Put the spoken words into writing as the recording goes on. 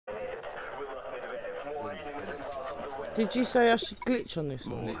Did you say I should glitch on this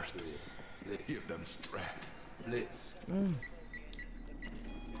one? Give them strength. Blitz.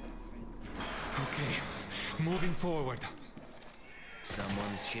 Okay, moving forward.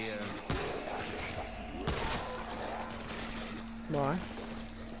 Someone's here. Why?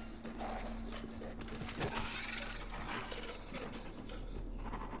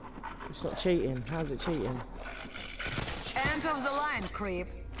 It's not cheating. How's it cheating? End of the line, creep.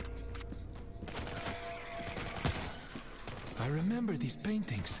 I remember these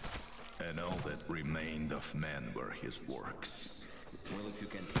paintings. And all that remained of man were his works. Well, if you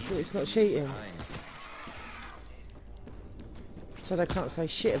can But it's not cheating. So they can't say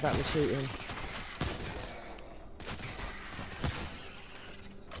shit about the cheating.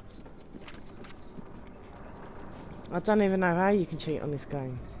 I don't even know how you can cheat on this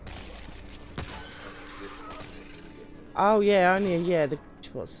game. Oh yeah, only the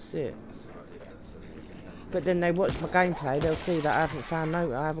spots, that's it. But then they watch my gameplay, they'll see that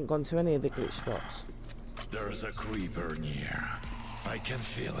I haven't gone to any of the glitch spots. There's a creeper near. I can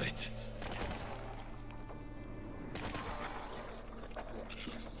feel it.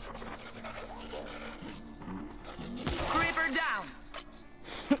 Creeper down.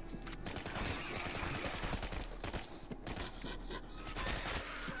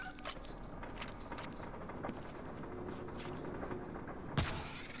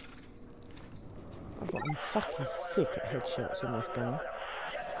 I'm fucking sick at headshots in this game.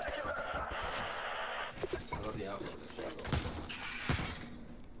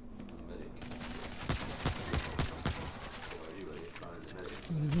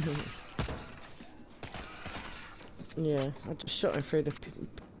 Yeah, I just shot him through the...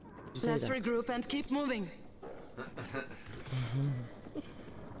 Let's regroup and keep moving.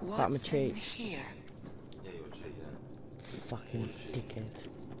 What's in here? Yeah, you're a cheat, yeah. Fucking dickhead.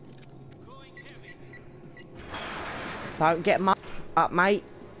 Don't get my up, mate.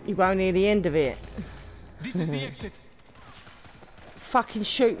 You won't hear the end of it. This is the exit. Fucking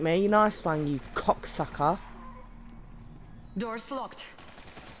shoot me. Nice one, you cocksucker. Door's locked.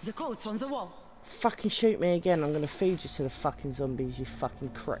 The code's on the wall. Fucking shoot me again. I'm gonna feed you to the fucking zombies, you fucking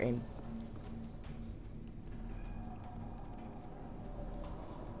cretin.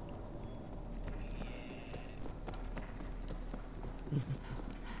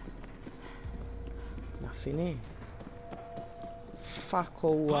 Nothing here. Fuck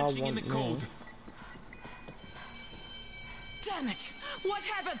all Punching I in want the code. Damn it! What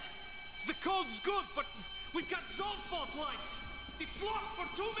happened? The code's good, but we've got zone fault lines. It's locked for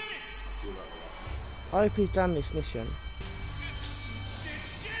 2 minutes. I hope he's done this mission.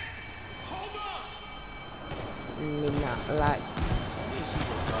 Shit! Hold on. Nah, like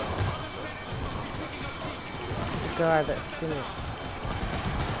the guy that's in it.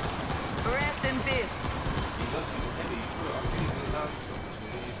 Rest in peace.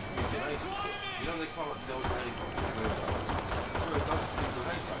 You know they can't tell the helicopter. So it does think the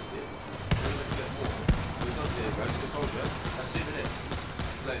helicopter did. Then they get more. So it does there, guys. I told you. That's it, innit?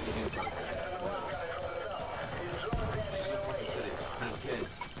 Playing the intro. Fucking said it. And again.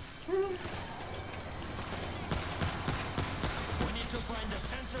 We need to find the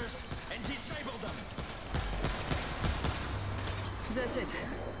sensors and disable them. That's it.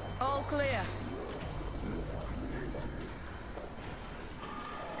 All clear.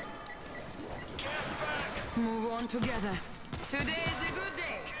 Move on together. Today is a good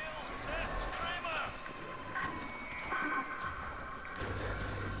day.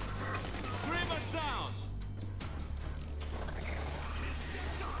 Screamer down.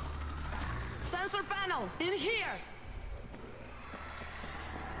 Sensor panel, in here.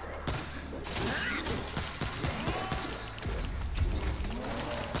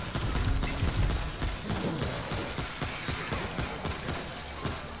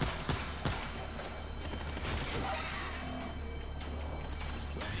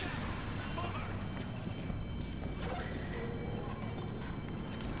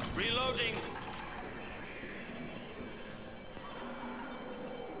 Reloading.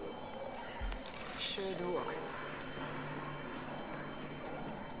 Should work.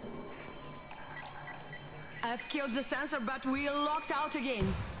 I've killed the sensor, but we're locked out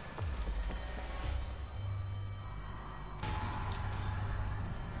again.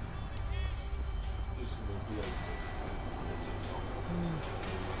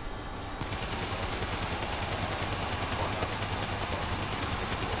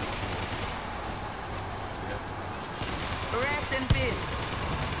 Rest in peace.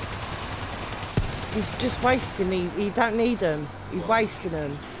 He's just wasting. He don't need them. He's wasting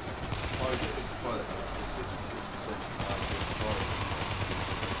them.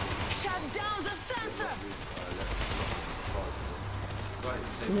 Shut down the sensor.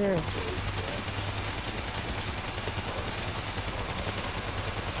 same Yeah.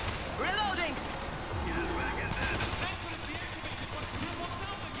 Reloading!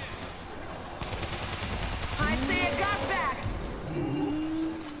 I see a gas bag!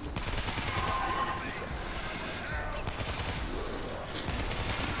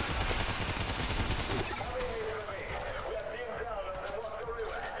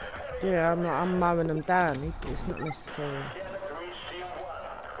 Yeah, I'm mowing them down. It's not necessary.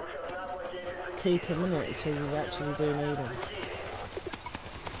 Keep them in it until you actually do need them.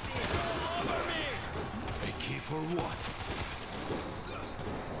 A key for what?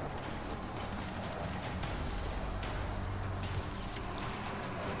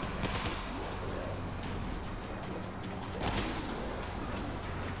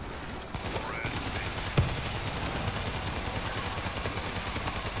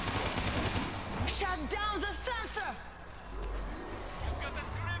 Shut down the sensor!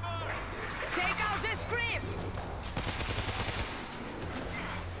 Take out this grip!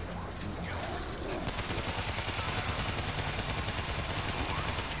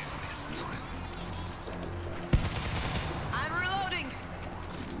 I'm reloading!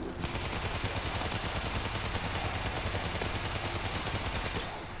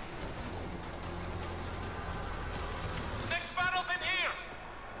 Next battle's in here!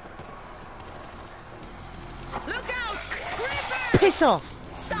 Look out! Creeper! Piss off!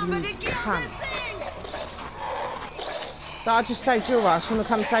 Somebody kill cunt. this thing! So I just saved your ass. Wanna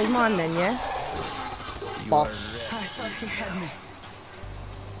come save mine then, yeah? Boss. I thought he had me.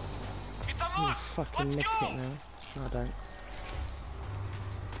 It's You unlocked! fucking Let's nick go! it now. I don't.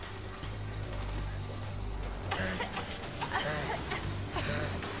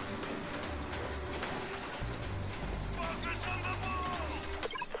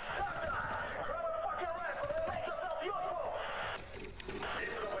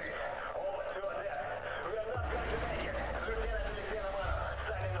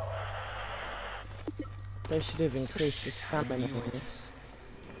 They should have increased the stamina in this.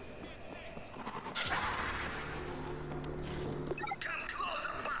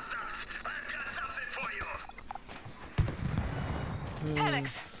 Alex!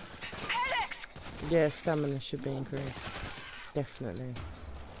 Yeah, stamina should be increased. Definitely.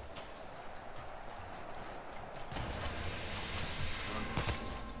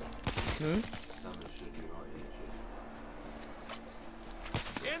 Stamina should be right,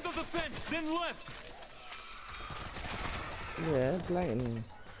 yeah, End of the fence, then left! Yeah, blatantly.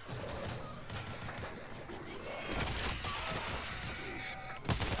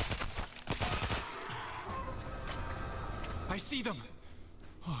 I see them!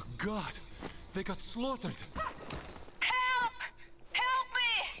 Oh god, they got slaughtered! Help! Help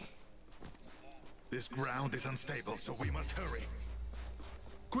me! This ground is unstable, so we must hurry.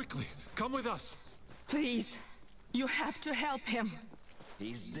 Quickly, come with us! Please, you have to help him.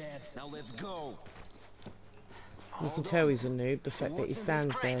 He's dead. Now let's go. You can tell he's a noob, the fact that he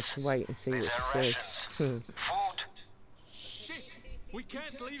stands there to wait and see what she says. Shit! We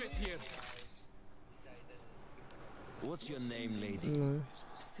can't leave it here! What's your name, lady?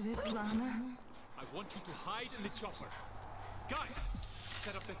 Svetlana? I want you to hide in the chopper. Guys,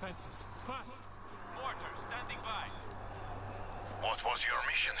 set up defenses, fast! Mortar, standing by! What was your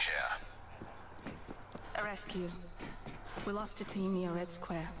mission here? A rescue. We lost a team near Red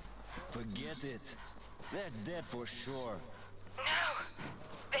Square. Forget it. They're dead for sure. No!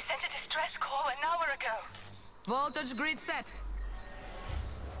 They sent a distress call an hour ago. Voltage grid set.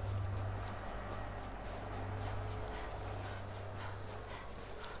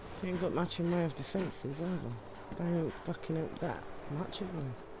 You ain't got much in way of defences either. They ain't fucking help that much of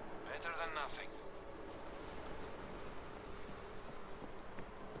them. Better than nothing.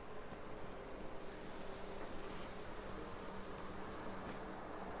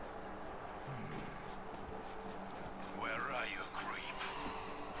 Where are you, creep?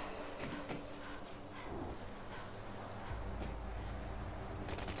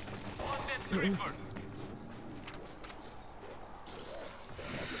 One dead creeper!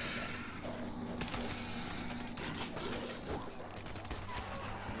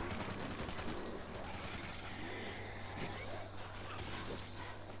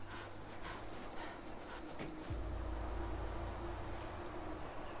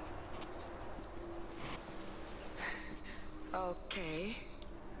 Okay.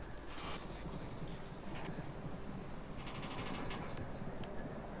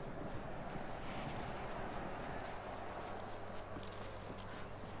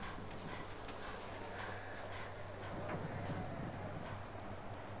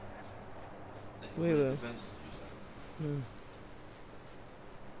 We will. Defense, you say?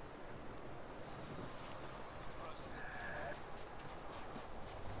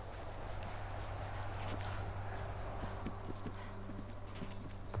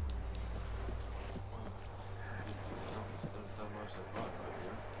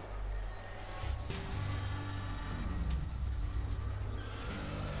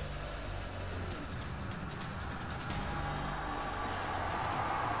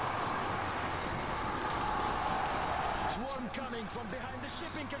 swarm coming from behind the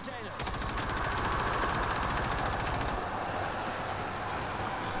shipping containers.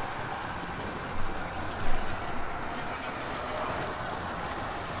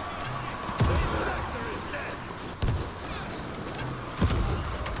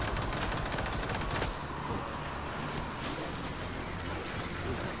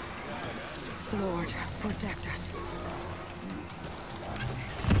 Lord, protect us.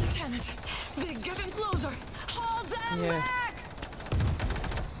 Damn it! They're getting closer! Hold them Yeah. back!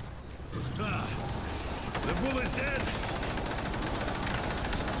 The bull is dead.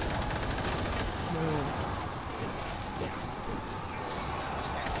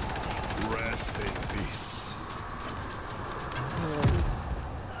 Rest in peace.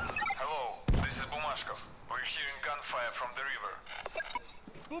 Hello, this is Bumashkov. We're hearing gunfire from the river.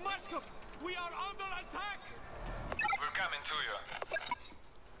 Bumashkov, we are under attack! We're coming to you.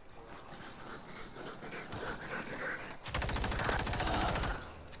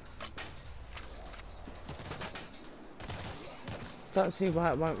 Don't see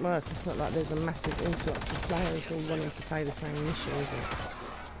why it won't work. It's not like there's a massive influx of players all wanting to play the same mission, is it?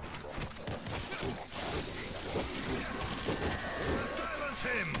 Silence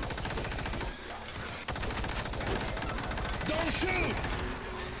him. Don't shoot.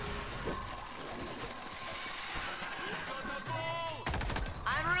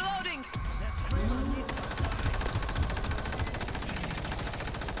 I'm reloading!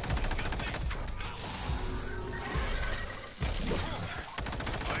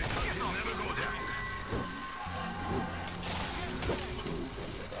 He'll never go down.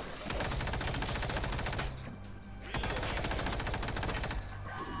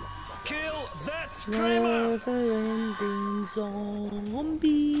 Kill that screamer! Never-ending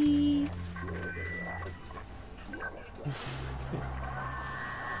zombies.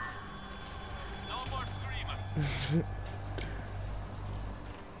 No more screamers!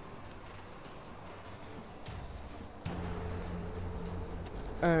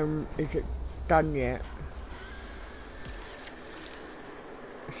 Is it done yet?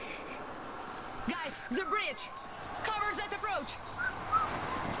 Guys, the bridge! Covers that approach!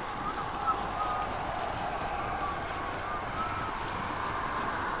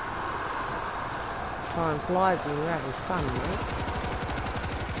 Time flies when you're having fun, mate.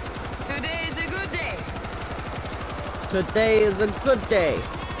 Today is a good day! Today is a good day.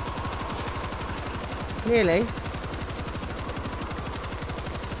 Nearly.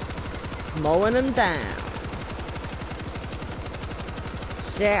 Mowing them down.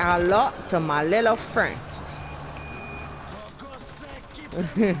 Say hello to my little friend.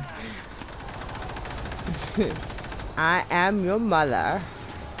 I am your mother.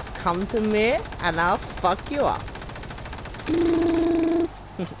 Come to me and I'll fuck you up.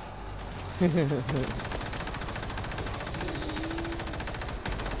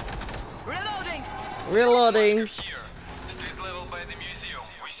 Reloading! Reloading. Here, street level by the museum.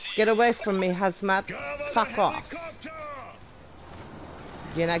 We see Get away from me, hazmat. Fuck off. Helicopter.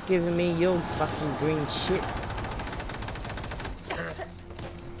 You're not giving me your fucking green shit.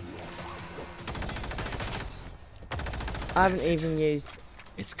 I haven't even used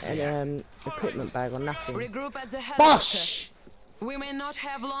It's clear. an equipment bag or nothing. Regroup at the helicopter. Bosh! We may not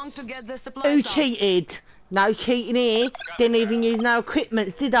have long to get the Who supplies out. cheated? No cheating here. Didn't even use no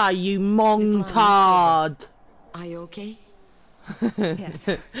equipment, did I, you montard? Are you okay? Yes,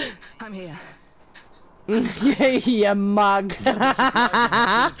 I'm here. You mug.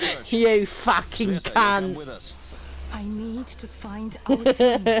 You fucking Sveta, come cunt. with us. I need to find our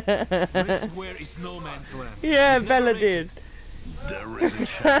team. This where is no man's land. Yeah, Bella did. There is a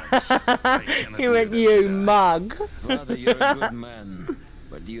chance. I cannot He went, leave them you to die. mug. Brother, you're a good man,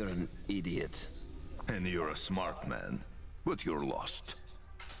 but you're an idiot. And you're a smart man, but you're lost.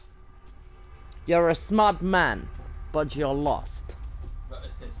 You're a smart man, but you're lost.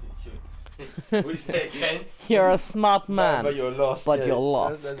 What do you say again? You're a smart man, but you're lost. but yeah. you're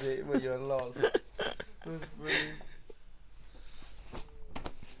lost. That's it, but you're lost. That's brilliant.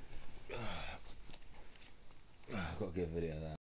 I've got to get a video of that.